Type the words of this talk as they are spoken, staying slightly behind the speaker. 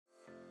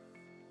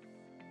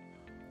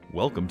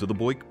Welcome to the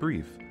Boyk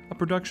Brief, a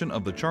production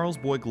of the Charles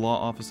Boyk Law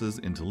Offices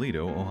in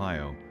Toledo,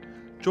 Ohio.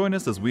 Join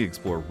us as we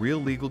explore real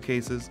legal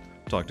cases,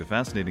 talk to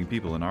fascinating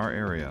people in our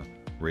area,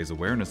 raise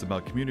awareness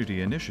about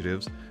community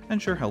initiatives,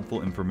 and share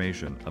helpful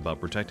information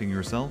about protecting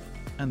yourself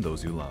and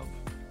those you love.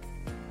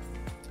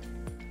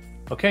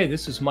 Okay,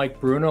 this is Mike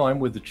Bruno. I'm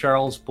with the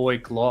Charles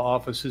Boyk Law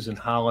Offices in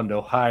Holland,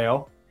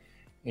 Ohio,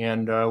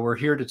 and we're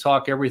here to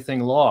talk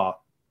everything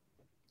law,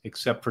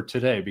 except for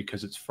today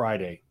because it's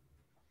Friday.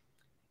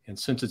 And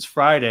since it's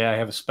Friday, I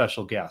have a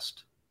special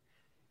guest.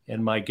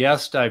 And my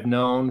guest I've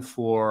known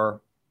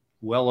for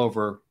well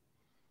over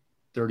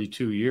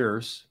 32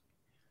 years.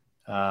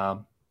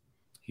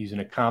 He's an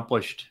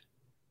accomplished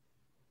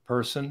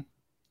person.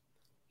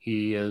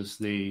 He is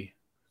the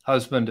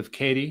husband of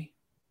Katie.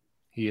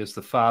 He is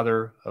the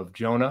father of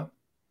Jonah,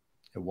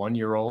 a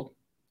 1-year-old.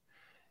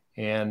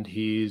 And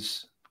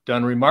he's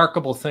done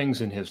remarkable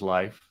things in his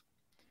life.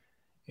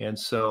 And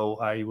so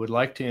I would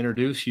like to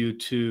introduce you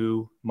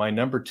to my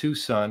number 2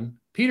 son,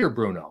 Peter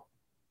Bruno.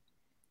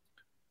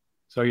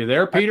 So are you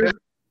there, Peter? Hi,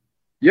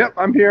 yep,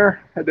 I'm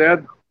here. Hi,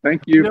 Dad.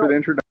 Thank you for the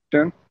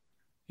introduction.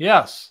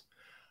 Yes.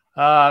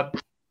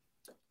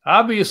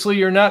 Obviously,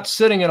 you're not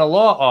sitting in a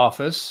law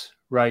office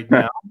right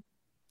now.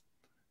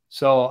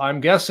 So I'm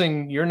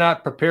guessing you're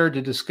not prepared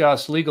to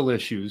discuss legal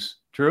issues.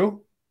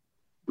 True?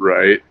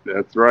 Right.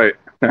 That's right.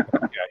 Okay.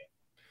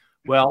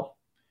 Well,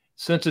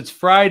 since it's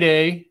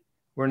Friday,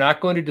 we're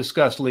not going to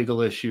discuss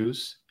legal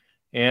issues,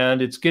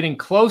 and it's getting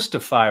close to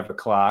 5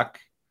 o'clock.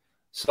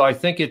 So I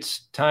think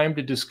it's time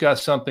to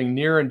discuss something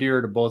near and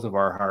dear to both of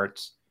our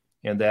hearts,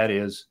 and that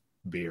is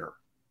beer.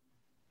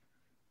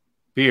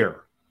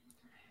 Beer.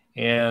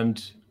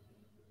 And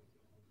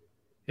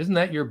isn't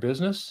that your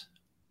business?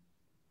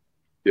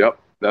 Yep,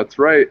 that's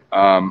right.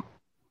 I'm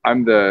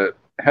the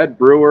head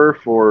brewer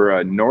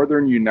for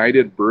Northern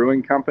United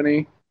Brewing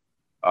Company.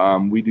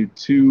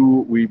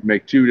 We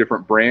make 2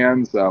 different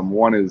brands.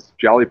 One is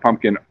Jolly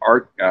Pumpkin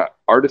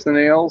Artisan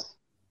Ales,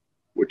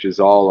 which is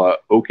all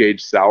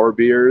oak-aged sour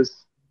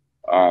beers.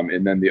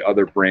 And then the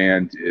other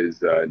brand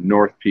is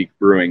North Peak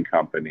Brewing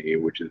Company,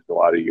 which is a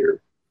lot of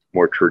your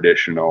more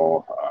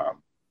traditional,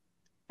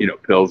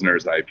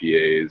 Pilsners,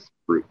 IPAs,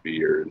 fruit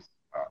beers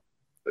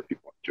that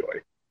people enjoy.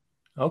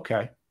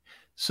 Okay.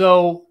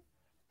 So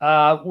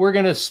we're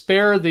going to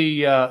spare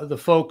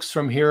the folks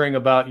from hearing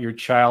about your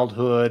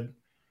childhood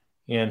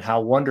and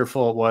how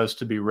wonderful it was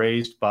to be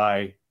raised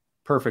by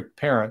perfect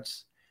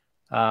parents.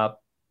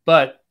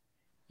 But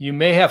you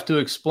may have to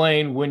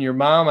explain, when your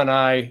mom and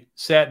I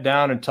sat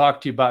down and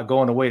talked to you about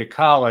going away to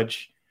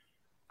college,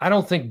 I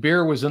don't think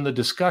beer was in the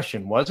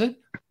discussion, was it?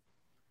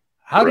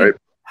 How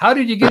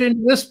did you get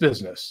into this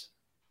business?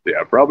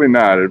 Yeah, probably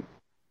not. It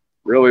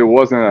really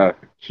wasn't a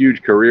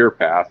huge career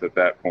path at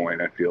that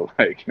point, I feel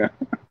like.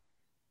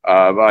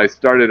 I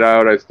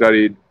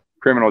studied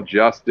criminal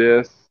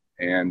justice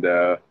and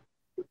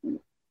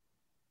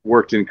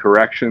worked in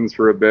corrections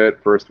for a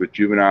bit, first with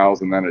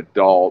juveniles and then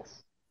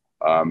adults,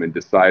 and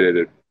decided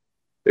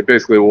it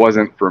basically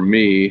wasn't for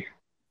me.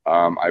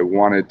 I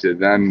wanted to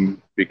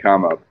then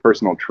become a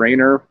personal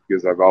trainer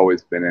because I've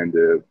always been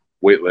into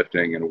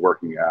weightlifting and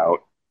working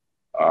out.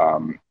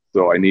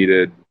 So I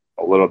needed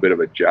a little bit of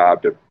a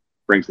job to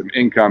bring some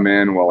income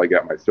in while I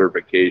got my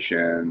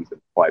certifications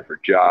and applied for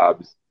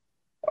jobs.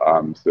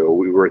 So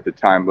we were at the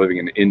time living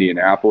in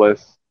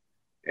Indianapolis,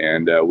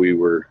 and we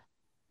would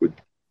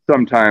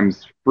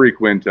sometimes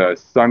frequent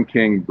Sun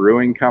King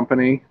Brewing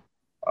Company.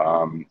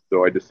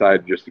 So I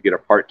decided just to get a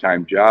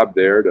part-time job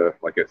there to,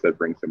 like I said,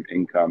 bring some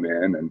income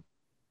in, and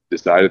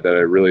decided that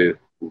I really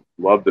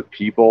loved the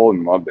people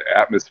and loved the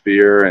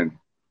atmosphere and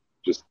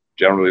just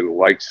generally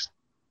liked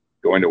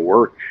going to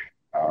work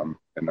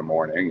in the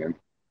morning, and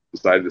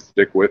decided to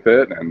stick with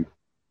it and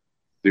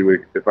see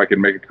if I could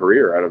make a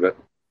career out of it.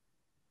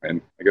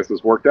 And I guess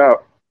it's worked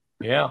out.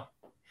 Yeah.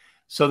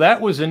 So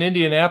that was in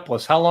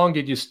Indianapolis. How long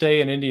did you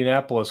stay in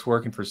Indianapolis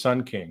working for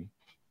Sun King?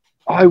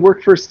 I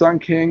worked for Sun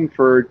King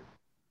for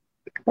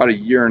about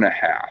 1.5 years.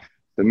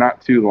 So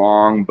not too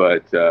long,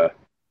 but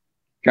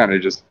kind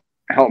of just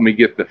helped me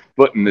get the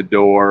foot in the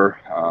door.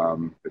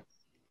 It's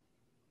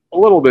a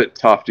little bit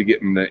tough to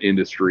get in the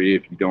industry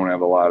if you don't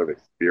have a lot of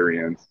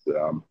experience.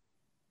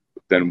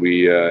 Then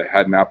we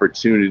had an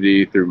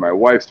opportunity through my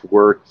wife's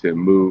work to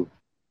move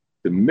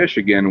to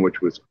Michigan, which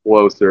was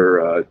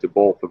closer to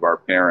both of our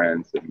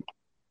parents and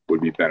would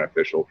be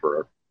beneficial for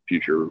our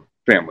future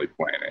family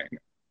planning.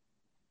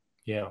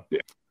 Yeah.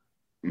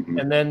 Mm-hmm.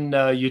 And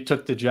then you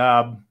took the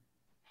job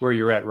where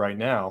you're at right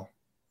now.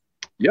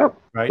 Yep.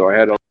 Right. So I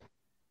had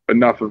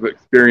enough of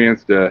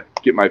experience to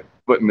get my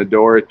foot in the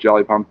door at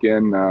Jolly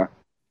Pumpkin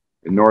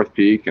in North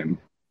Peak. And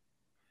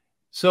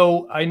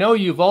so I know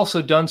you've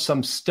also done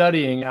some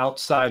studying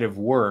outside of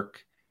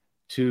work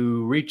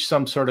to reach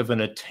some sort of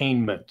an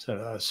attainment,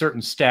 a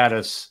certain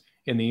status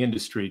in the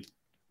industry.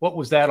 What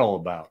was that all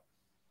about?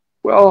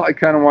 Well, I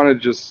kind of wanted to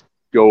just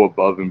go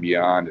above and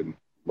beyond and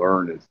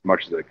learn as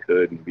much as I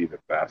could and be the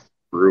best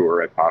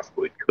brewer I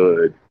possibly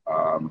could.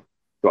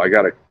 So I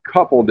got a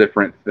couple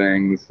different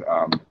things.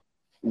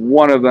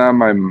 One of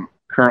them I'm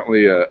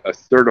currently a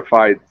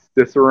certified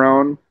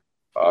Cicerone,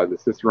 the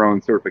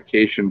Cicerone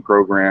certification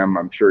program.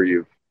 I'm sure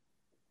you've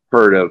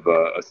heard of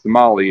a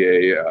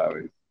sommelier.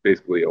 Is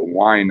basically a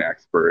wine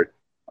expert.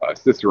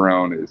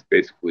 Cicerone is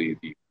basically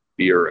the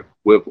beer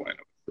equivalent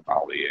of a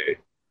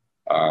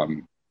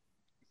sommelier.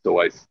 So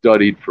I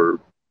studied for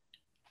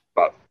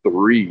about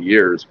 3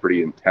 years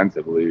pretty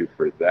intensively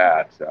for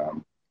that.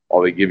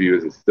 All they give you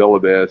is a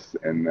syllabus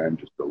and then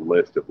just a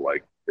list of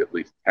like at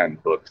least 10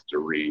 books to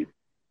read.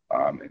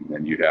 And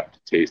then you'd have to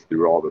taste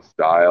through all the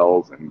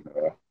styles. And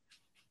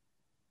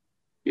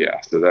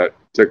yeah, so that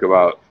took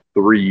about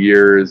 3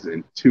 years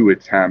and 2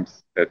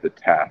 attempts at the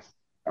test.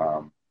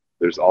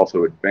 There's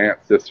also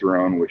advanced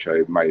Cicerone, which I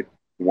might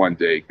one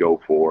day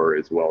go for,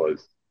 as well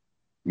as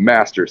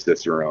master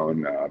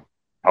Cicerone.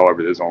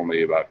 However, there's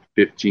only about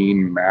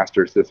 15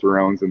 master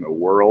Cicerones in the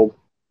world.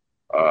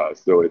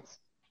 So it's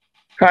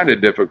kind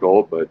of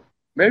difficult, but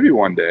maybe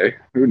one day,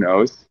 who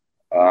knows?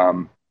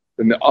 And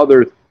the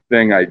other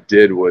thing I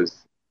did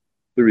was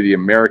through the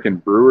American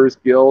Brewers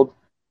Guild.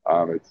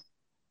 It's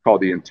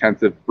called the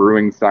Intensive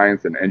Brewing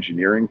Science and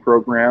Engineering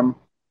Program.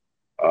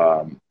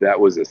 That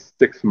was a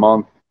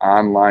 6-month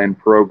online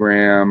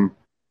program,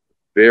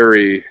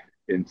 very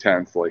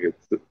intense, like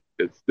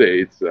it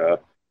states,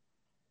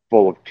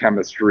 full of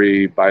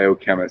chemistry,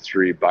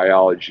 biochemistry,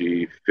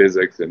 biology,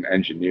 physics, and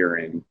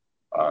engineering.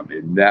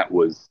 And that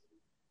was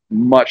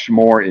much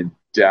more in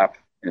depth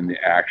in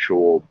the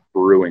actual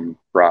brewing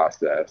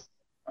process.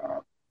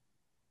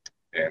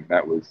 And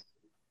that was,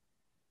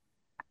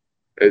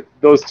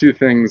 those 2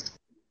 things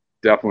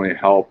definitely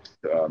helped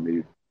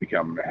me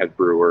become a head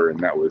brewer. And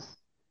that was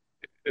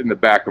in the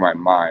back of my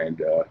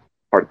mind,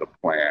 part of the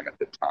plan at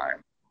the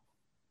time.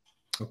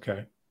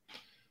 Okay.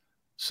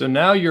 So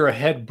now you're a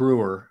head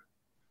brewer.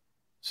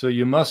 So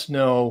you must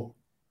know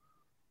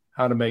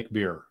how to make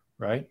beer,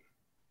 right?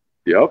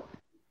 Yep.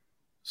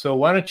 So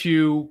why don't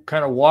you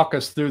kind of walk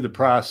us through the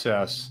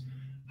process?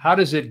 How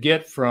does it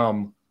get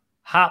from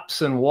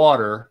hops and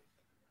water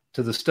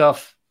to the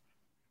stuff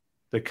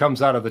that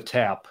comes out of the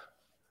tap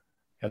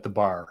at the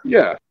bar?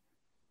 Yeah.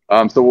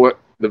 So what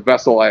the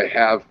vessel I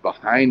have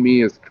behind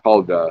me is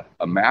called a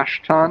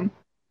mash tun,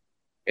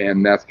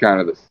 and that's kind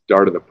of the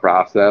start of the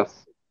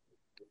process.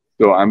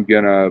 So I'm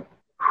going to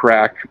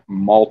crack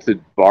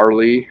malted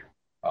barley.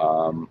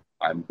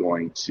 I'm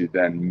going to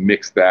then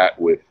mix that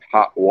with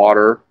hot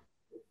water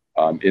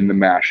in the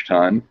mash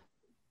tun.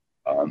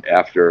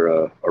 After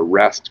a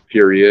rest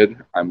period,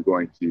 I'm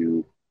going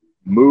to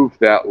move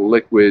that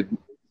liquid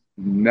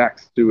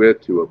next to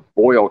it to a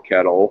boil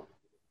kettle,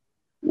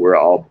 where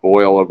I'll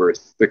boil over a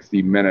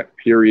 60-minute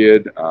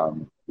period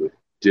with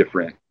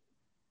different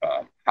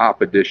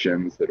hop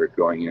additions that are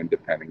going in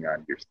depending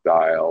on your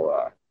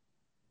style.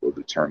 Will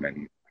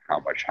determine how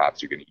much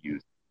hops you're going to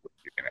use if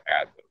you're going to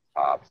add those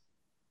hops.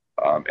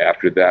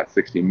 After that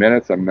 60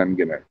 minutes, I'm then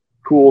going to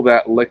cool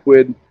that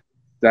liquid,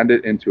 send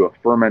it into a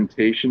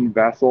fermentation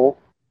vessel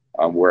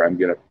where I'm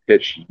going to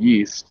pitch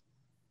yeast,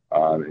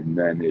 and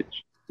then it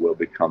will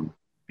become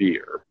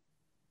beer.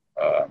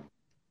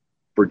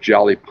 For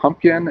Jolly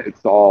Pumpkin,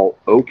 it's all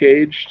oak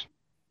aged.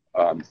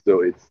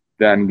 So it's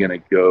then going to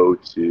go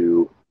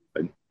to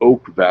an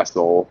oak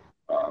vessel,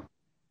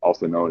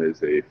 also known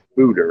as a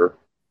foeder,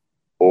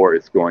 or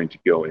it's going to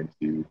go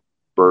into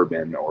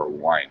bourbon or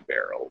wine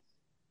barrels.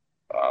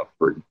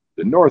 For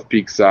the North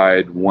Peak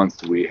side,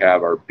 once we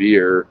have our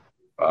beer,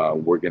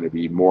 we're going to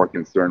be more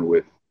concerned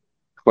with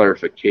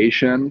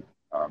clarification.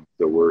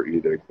 So we're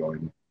either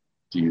going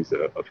to use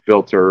a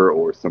filter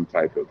or some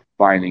type of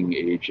fining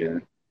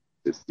agent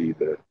to see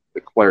the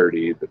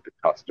clarity that the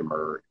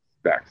customer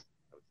expects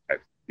those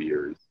types of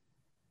beers.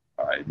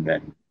 And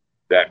then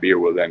that beer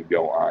will then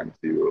go on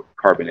to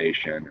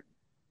carbonation and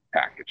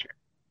packaging.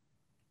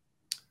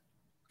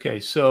 Okay,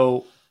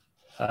 so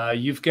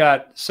you've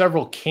got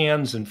several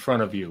cans in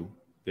front of you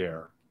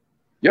there.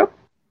 Yep.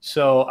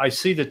 So I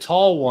see the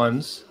tall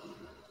ones,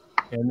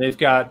 and they've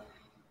got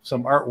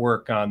some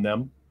artwork on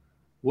them.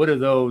 What are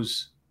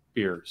those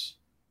beers?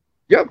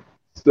 Yep.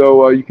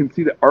 So you can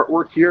see the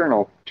artwork here, and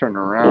I'll turn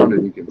around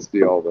and you can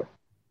see all the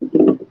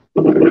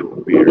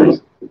actual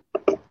beers.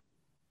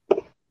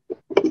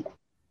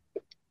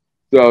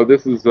 So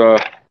this is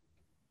the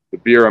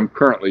beer I'm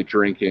currently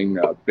drinking.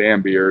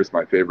 Bam Beer is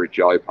my favorite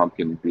Jolly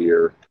Pumpkin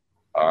beer.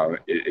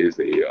 It is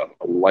a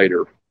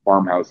lighter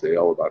farmhouse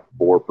ale, about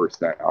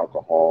 4%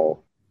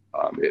 alcohol.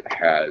 It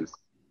has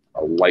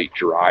a light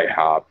dry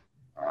hop,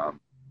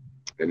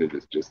 and it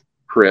is just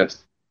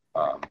crisp,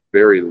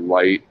 very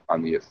light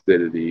on the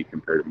acidity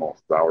compared to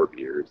most sour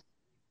beers.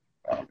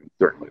 And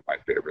certainly my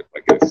favorite,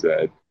 like I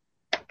said.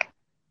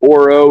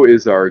 Oro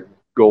is our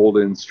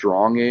golden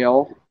strong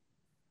ale,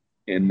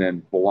 and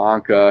then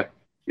Blanca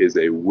is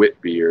a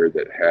wit beer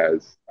that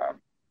has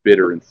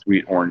bitter and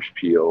sweet orange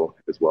peel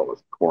as well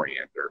as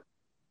coriander.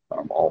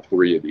 All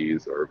 3 of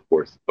these are, of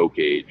course, oak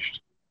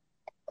aged.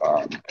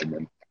 And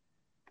then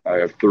I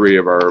have 3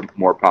 of our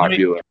more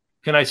popular.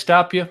 Can I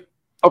stop you?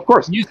 Of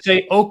course. When you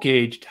say oak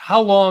aged,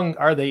 how long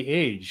are they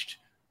aged?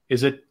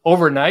 Is it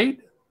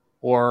overnight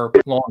or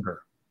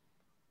longer?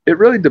 It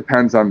really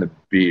depends on the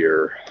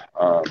beer.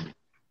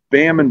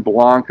 Bam and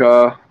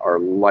Blanca are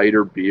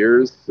lighter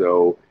beers,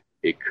 so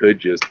it could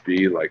just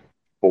be like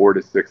 4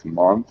 to 6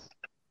 months.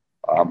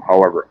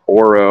 However,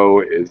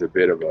 Oro is a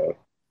bit of a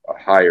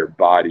higher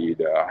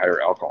bodied,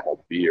 higher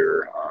alcohol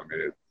beer,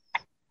 and it's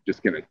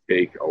just going to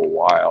take a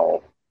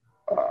while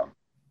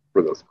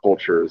for those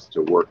cultures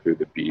to work through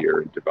the beer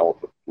and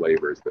develop the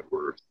flavors that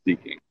we're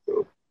seeking.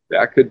 So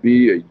that could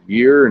be a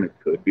year, and it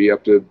could be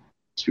up to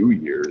 2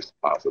 years,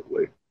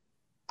 possibly.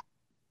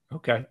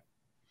 Okay.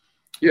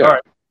 Yeah. All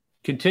right.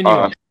 Continue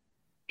on.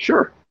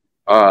 Sure.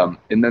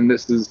 And then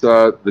this is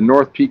the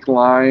North Peak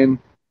line.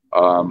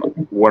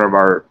 One of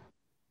our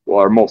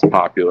most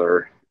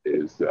popular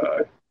is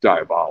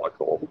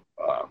Diabolical,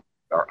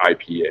 our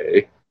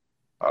IPA.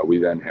 We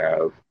then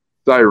have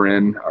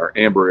Siren, our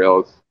amber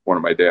ale, is one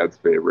of my dad's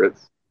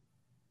favorites.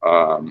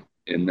 And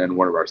then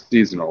one of our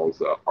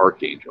seasonals,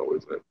 Archangel,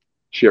 is a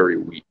cherry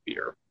wheat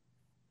beer.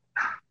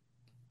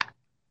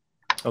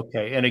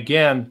 Okay. And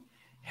again,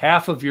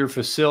 half of your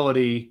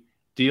facility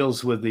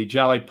deals with the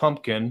Jolly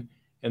Pumpkin,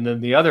 and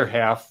then the other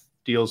half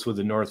deals with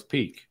the North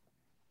Peak,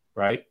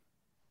 right?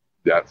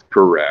 That's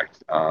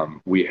correct.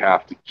 We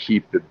have to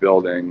keep the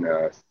building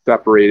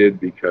separated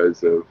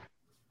because of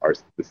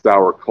the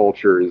sour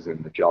cultures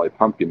and the Jolly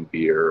Pumpkin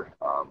beer.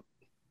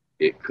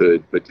 It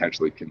could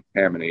potentially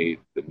contaminate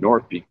the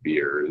North Peak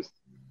beers,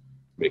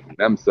 making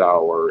them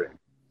sour and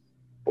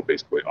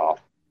basically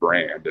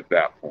off-brand at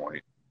that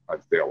point,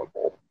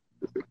 unsaleable.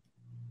 It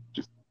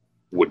just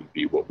wouldn't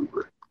be what we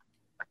were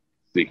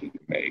seeking to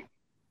make.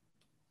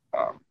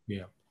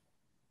 Yeah.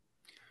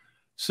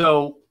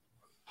 So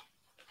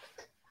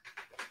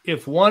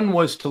if one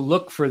was to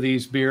look for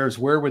these beers,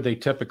 where would they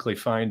typically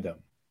find them?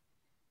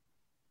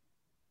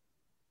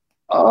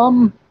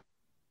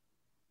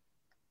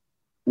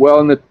 Well,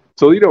 in the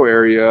Toledo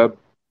area,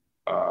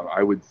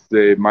 I would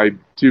say my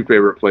two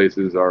favorite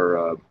places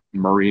are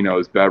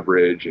Marino's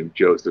Beverage and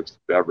Joseph's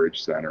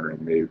Beverage Center,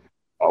 and they've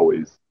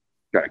always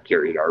kind of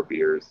carried our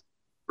beers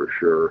for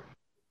sure.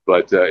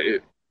 But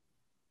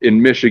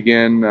in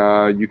Michigan,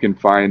 you can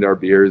find our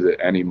beers at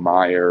any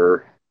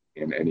Meijer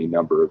in any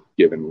number of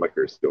given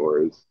liquor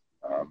stores.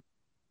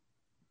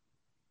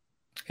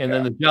 And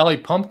then the Jolly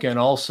Pumpkin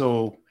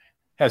also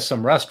has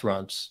some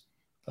restaurants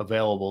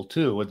available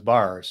too, with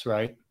bars,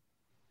 right?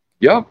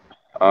 Yep.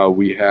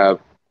 We have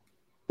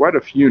quite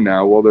a few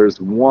now. Well,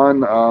 there's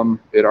one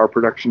at our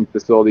production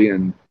facility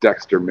in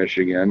Dexter,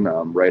 Michigan,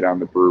 right on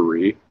the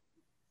brewery.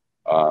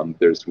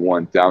 There's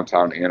one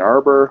downtown Ann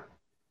Arbor.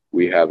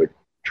 We have a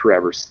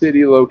Traverse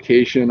City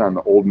location on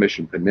the Old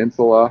Mission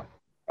Peninsula.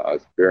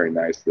 It's very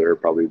nice there,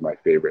 probably my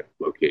favorite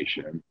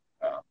location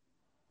as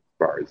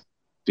far as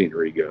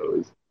scenery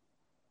goes.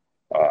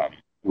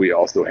 We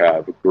also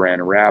have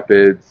Grand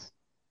Rapids.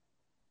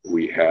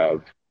 We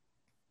have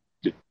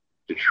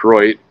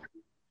Detroit.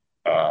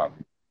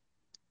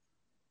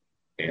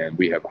 And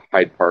we have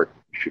Hyde Park,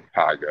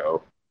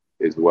 Chicago,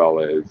 as well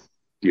as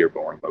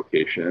Dearborn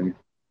location.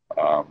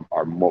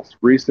 Our most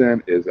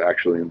recent is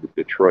actually in the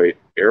Detroit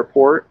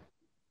airport,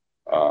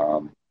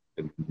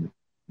 in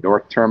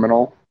North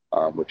Terminal,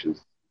 which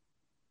is,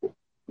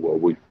 well,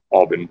 we've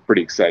all been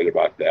pretty excited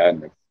about that,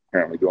 and it's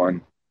apparently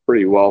going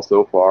pretty well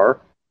so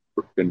far.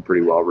 It's been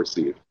pretty well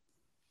received.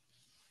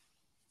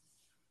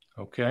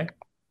 Okay.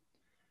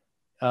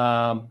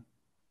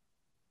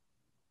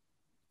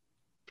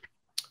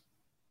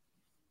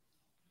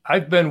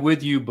 I've been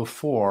with you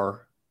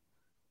before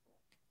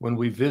when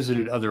we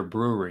visited other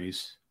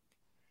breweries,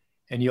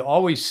 and you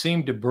always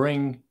seem to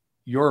bring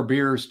your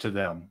beers to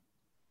them.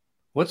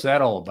 What's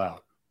that all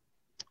about?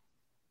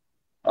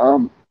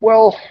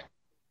 Well,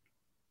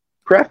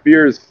 craft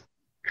beer is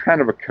kind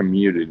of a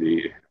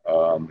community.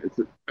 It's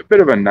a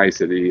bit of a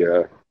nicety,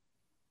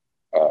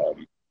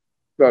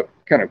 but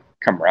kind of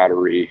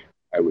camaraderie,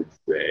 I would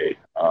say.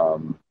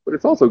 But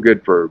it's also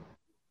good for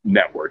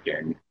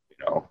networking, you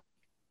know.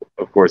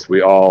 Of course,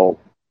 the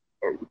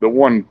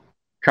one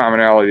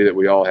commonality that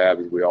we all have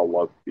is we all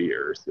love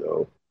beer.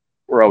 So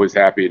we're always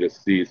happy to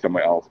see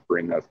someone else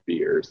bring us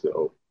beer.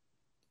 So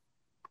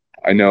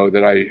I know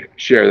that I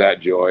share that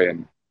joy,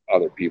 and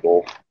other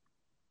people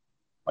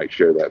might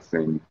share that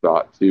same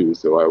thought too.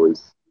 So I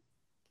always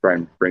try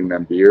and bring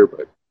them beer.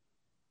 But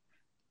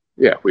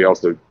yeah, you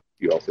also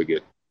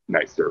get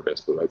nice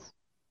service. So that's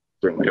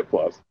certainly a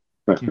plus.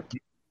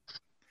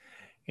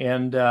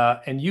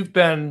 And you've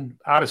been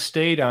out of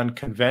state on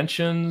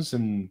conventions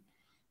and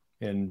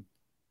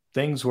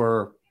things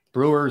where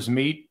brewers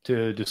meet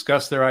to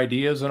discuss their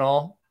ideas and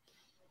all?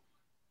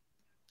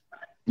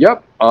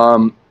 Yep.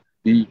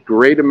 The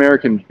Great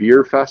American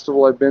Beer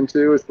Festival I've been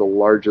to is the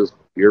largest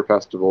beer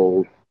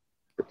festival,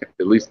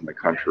 at least in the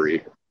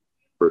country,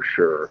 for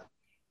sure.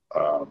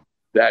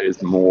 That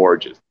is more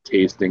just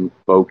tasting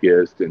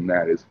focused, and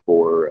that is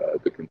for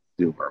the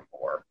consumer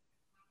more.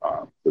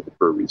 So the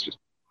breweries just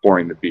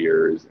pouring the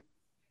beers,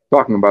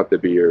 talking about the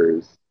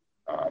beers.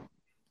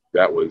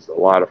 That was a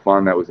lot of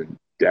fun. That was in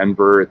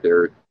Denver at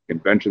their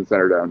convention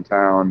center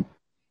downtown,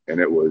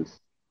 and it was,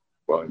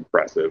 well,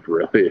 impressive,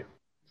 really.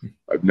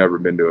 I've never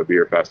been to a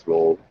beer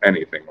festival,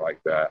 anything like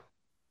that.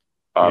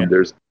 Yeah.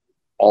 There's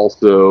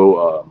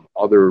also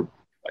other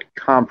like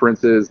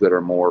conferences that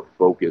are more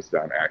focused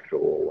on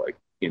actual like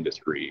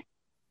industry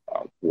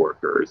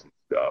workers and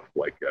stuff.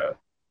 Like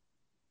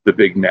the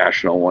big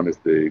national one is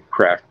the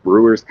Craft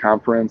Brewers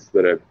Conference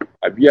that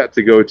I've yet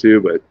to go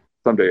to, but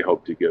someday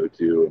hope to go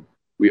to. And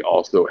we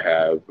also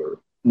have, or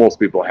most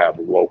people have,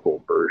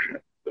 local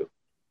versions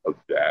of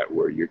that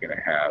where you're going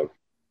to have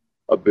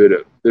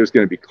there's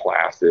going to be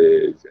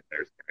classes and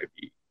there's going to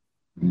be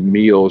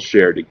meals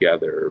shared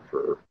together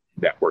for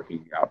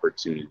networking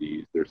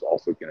opportunities. There's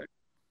also going to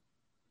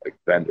be like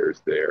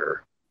vendors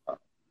there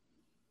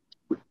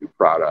with new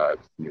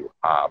products, new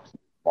hops,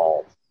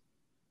 malts.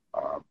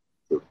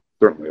 So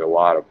certainly a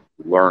lot of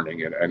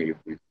learning in any of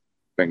these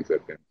things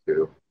I've been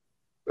to.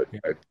 But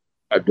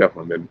I've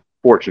definitely been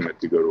fortunate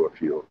to go to a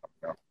few of them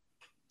now.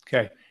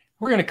 Okay.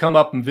 We're going to come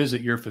up and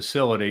visit your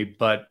facility,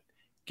 but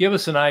give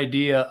us an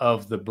idea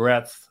of the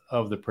breadth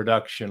of the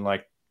production.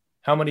 Like,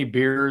 how many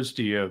beers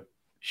do you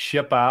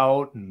ship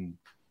out? And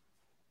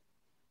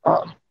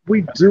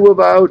we do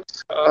about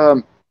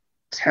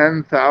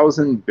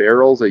 10,000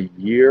 barrels a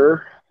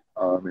year,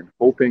 and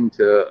hoping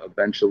to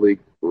eventually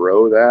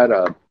grow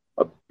that.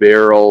 A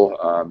barrel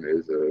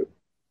is a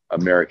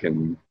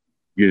American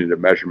unit of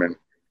measurement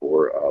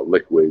for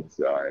liquids.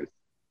 It's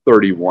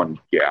 31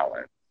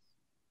 gallons.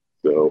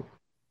 So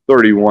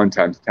 31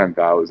 times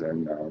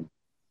 10,000,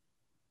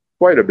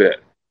 quite a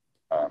bit,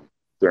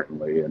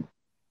 certainly.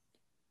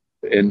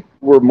 And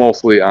we're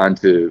mostly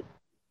onto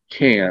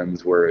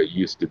cans where it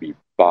used to be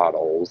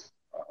bottles.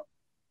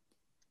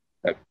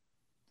 That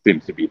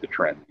seems to be the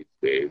trend these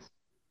days,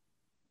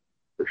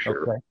 for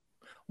sure. Okay.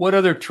 What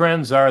other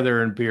trends are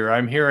there in beer?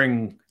 I'm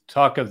hearing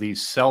talk of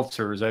these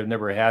seltzers. I've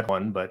never had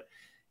one, but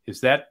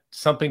is that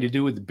something to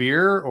do with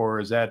beer, or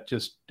is that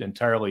just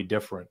entirely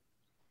different?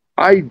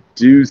 I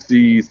do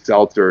see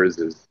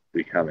seltzers as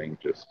becoming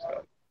just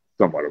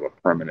somewhat of a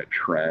permanent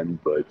trend,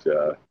 but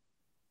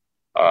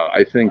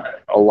I think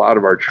a lot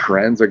of our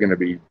trends are going to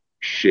be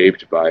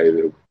shaped by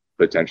the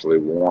potentially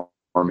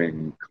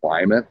warming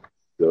climate.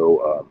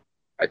 So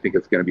I think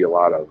it's going to be a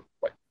lot of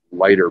like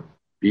lighter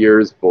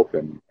beers, both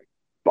in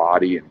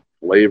body and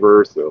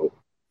flavor. So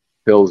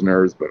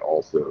pilsners, but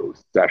also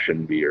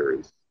session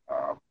beers,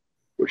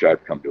 which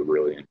I've come to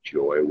really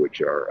enjoy,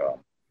 which are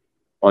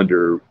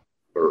under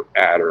or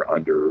at or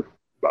under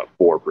about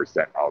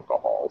 4%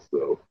 alcohol.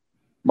 So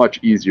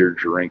much easier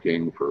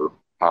drinking for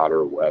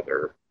hotter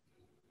weather,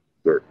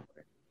 certainly.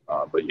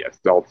 But yeah,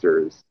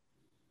 seltzers,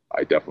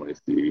 I definitely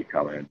see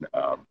coming.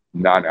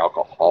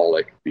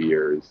 Non-alcoholic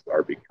beers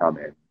are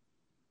becoming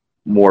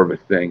more of a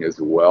thing as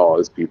well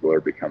as people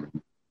are becoming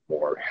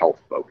more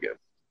health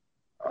focused.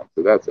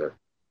 So that's a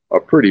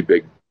pretty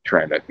big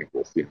trend I think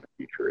we'll see in the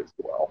future as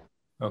well.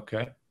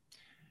 Okay.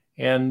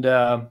 And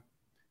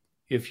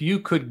if you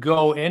could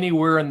go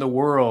anywhere in the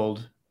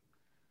world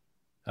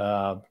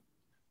to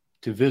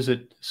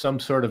visit some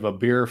sort of a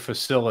beer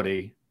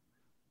facility,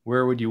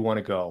 where would you want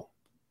to go?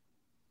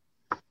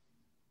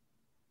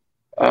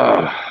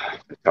 A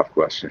tough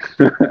question.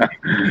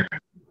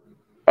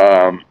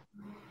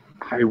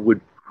 I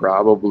would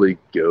probably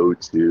go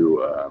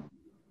to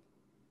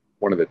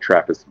one of the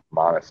Trappist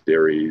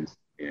monasteries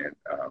in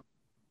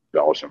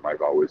Belgium.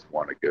 I've always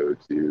wanted to go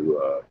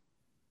to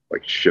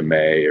like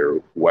Chimay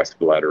or West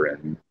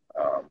Vleteren.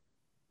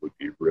 Would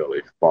be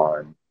really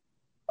fun.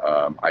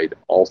 I'd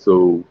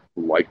also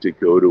like to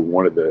go to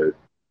one of the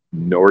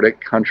Nordic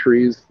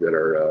countries that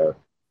are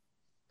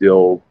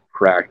still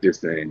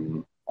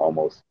practicing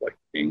almost like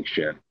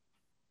ancient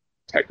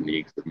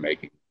techniques of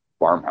making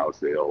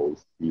farmhouse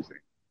ales using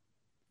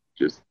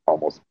just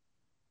almost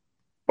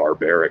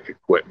barbaric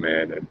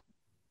equipment and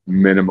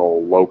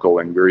minimal local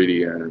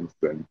ingredients,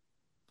 and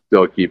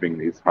still keeping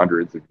these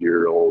hundreds of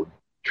year old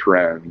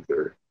trends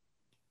are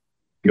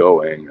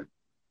going.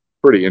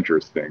 Pretty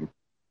interesting.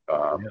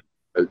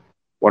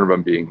 One of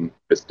them being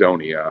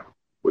Estonia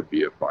would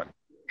be a fun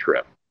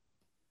trip.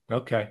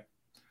 Okay.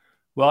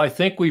 Well, I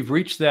think we've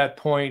reached that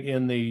point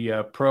in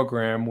the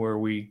program where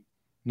we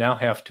now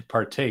have to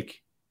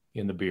partake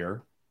in the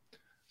beer.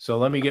 So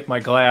let me get my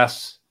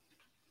glass.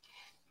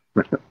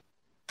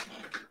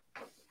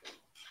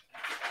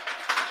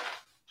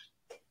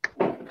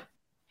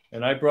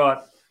 And I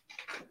brought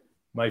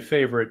my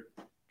favorite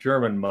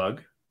German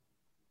mug.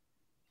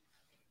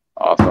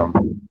 Awesome.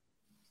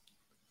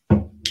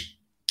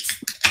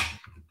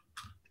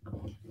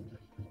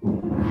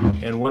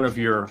 And one of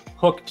your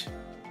hooked.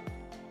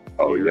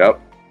 Oh, yep.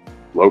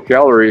 Low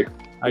calorie.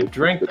 I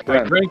drink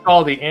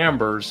all the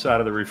ambers out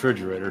of the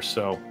refrigerator,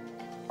 so.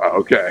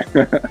 Okay.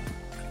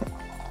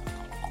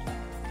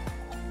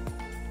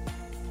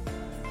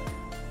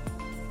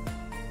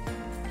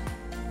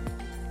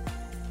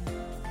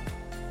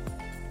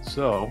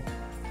 So,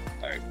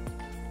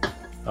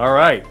 all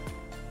right.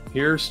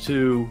 Here's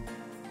to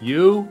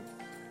you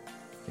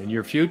and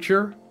your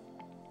future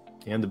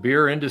and the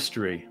beer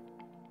industry.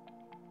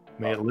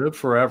 May it live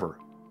forever.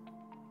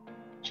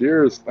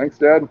 Cheers. Thanks,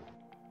 Dad.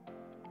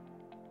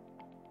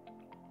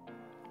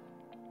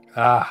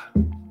 Ah,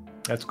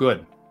 that's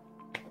good.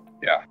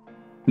 Yeah.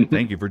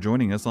 Thank you for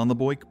joining us on the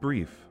Boyk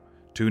Brief.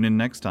 Tune in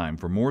next time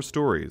for more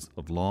stories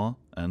of law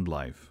and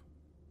life.